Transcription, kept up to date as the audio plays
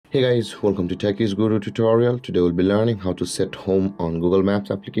Hey guys, welcome to Techies Guru Tutorial. Today we'll be learning how to set home on Google Maps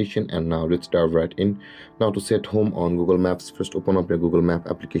application, and now let's dive right in. Now to set home on Google Maps, first open up your Google Map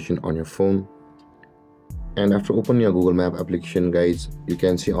application on your phone. And after opening your Google Map application, guys, you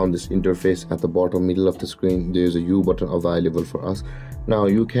can see on this interface at the bottom middle of the screen there is a U button available for us. Now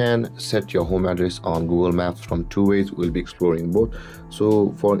you can set your home address on Google Maps from two ways. We'll be exploring both.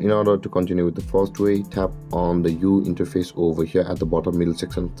 So in order to continue with the first way, tap on the U interface over here at the bottom middle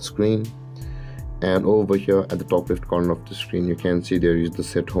section of the screen. And over here at the top left corner of the screen, you can see there is the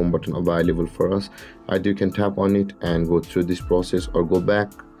set home button available for us. Either you can tap on it and go through this process, or go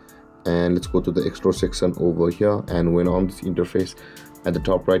back and let's go to the explore section over here. And when on this interface, at the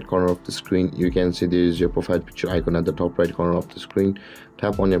top right corner of the screen, you can see there is your profile picture icon at the top right corner of the screen.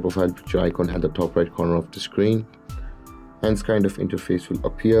 Tap on your profile picture icon at the top right corner of the screen, and this kind of interface will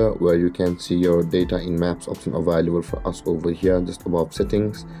appear where you can see your data in maps option available for us over here just above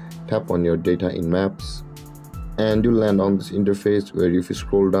settings. Tap on your data in maps and you'll land on this interface where if you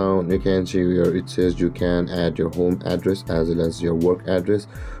scroll down, you can see where it says you can add your home address as well as your work address.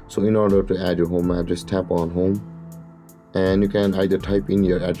 So in order to add your home address, tap on home, and you can either type in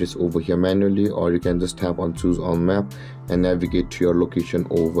your address over here manually, or you can just tap on choose on map and navigate to your location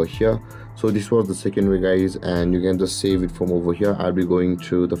over here. So this was the second way, guys, and you can just save it from over here. I'll be going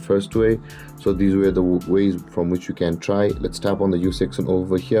to the first way. So these were the ways from which you can try. Let's tap on the U section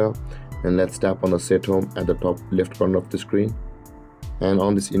over here, and let's tap on the set home at the top left corner of the screen. And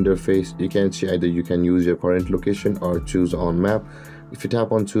on this interface, you can see either you can use your current location or choose on map. If you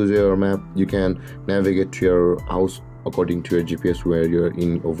tap on choose your map, you can navigate to your house according to your GPS where you're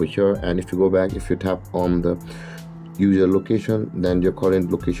in over here. And if you go back, if you tap on the user location, then your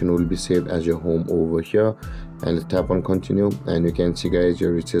current location will be saved as your home over here. And let's tap on continue, and you can see, guys,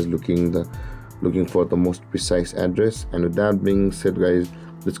 here it says looking for the most precise address. And with that being said, guys,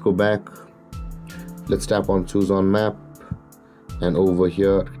 let's go back. Let's tap on choose on map, and over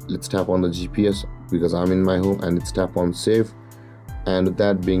here let's tap on the GPS because I'm in my home, and let's tap on save. And with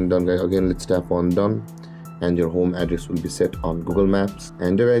that being done, guys, again let's tap on done, and your home address will be set on Google Maps.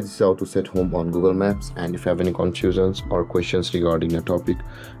 And guys, this is how to set home on Google Maps. And if you have any confusions or questions regarding your topic,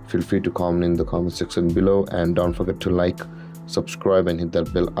 feel free to comment in the comment section below, and don't forget to like, subscribe and hit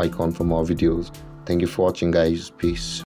that bell icon for more videos. Thank you for watching, guys. Peace.